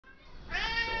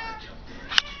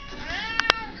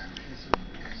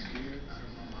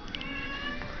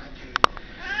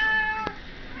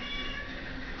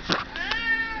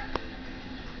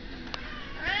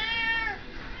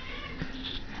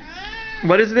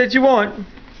What is it that you want?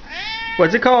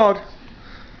 What's it called?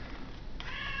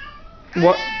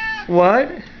 What?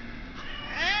 What?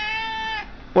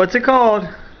 What's it called?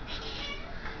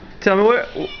 Tell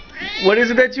me what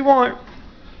is it that you want?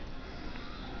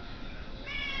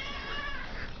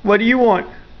 What do you want?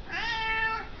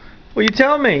 Will you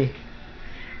tell me?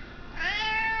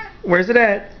 Where's it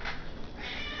at?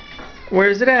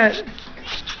 Where's it at?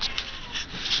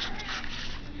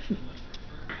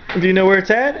 Do you know where it's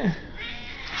at?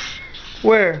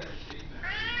 Where?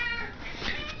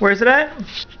 Where's it at?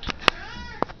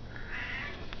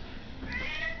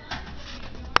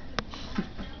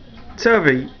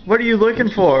 Tubby, what are you looking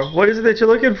for? What is it that you're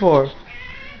looking for?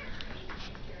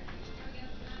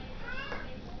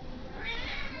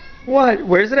 What?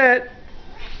 Where's it at?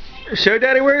 Show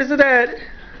Daddy where is it at?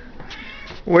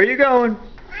 Where are you going?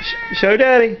 Show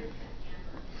Daddy.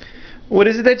 What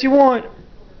is it that you want?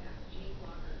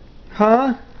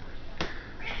 Huh?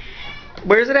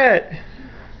 Where's it at?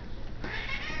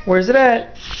 Where's it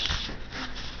at?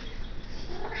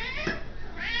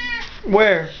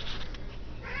 Where?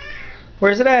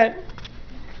 Where's it at?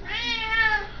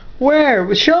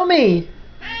 Where? Show me.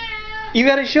 You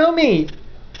gotta show me.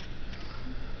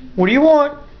 What do you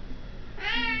want?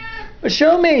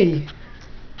 Show me.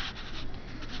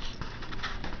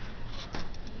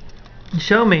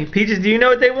 Show me. Peaches, do you know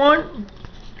what they want?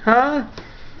 Huh?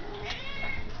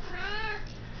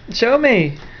 Show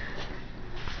me.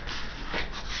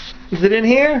 Is it in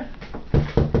here?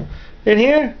 In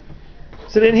here?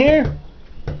 Is it in here?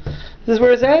 This is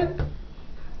where it's at?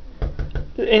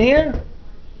 In here?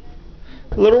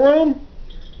 The little room?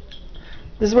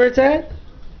 This is where it's at?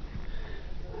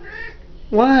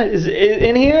 What? Is it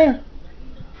in here?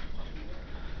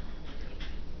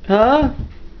 Huh?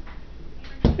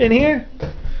 In here?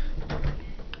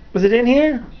 Was it in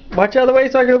here? Watch out of the way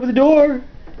so I can open the door.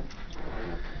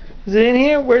 Is it in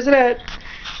here? Where's it at?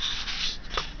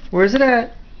 Where's it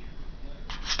at?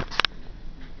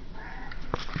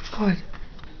 What?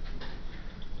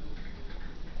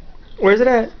 Where's it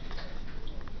at?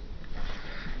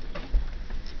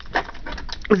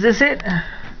 Is this it?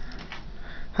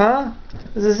 Huh?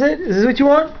 Is this it? Is this what you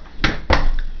want?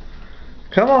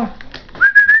 Come on.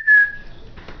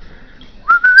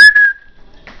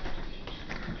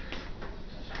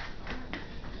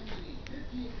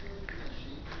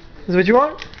 Is this what you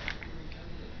want?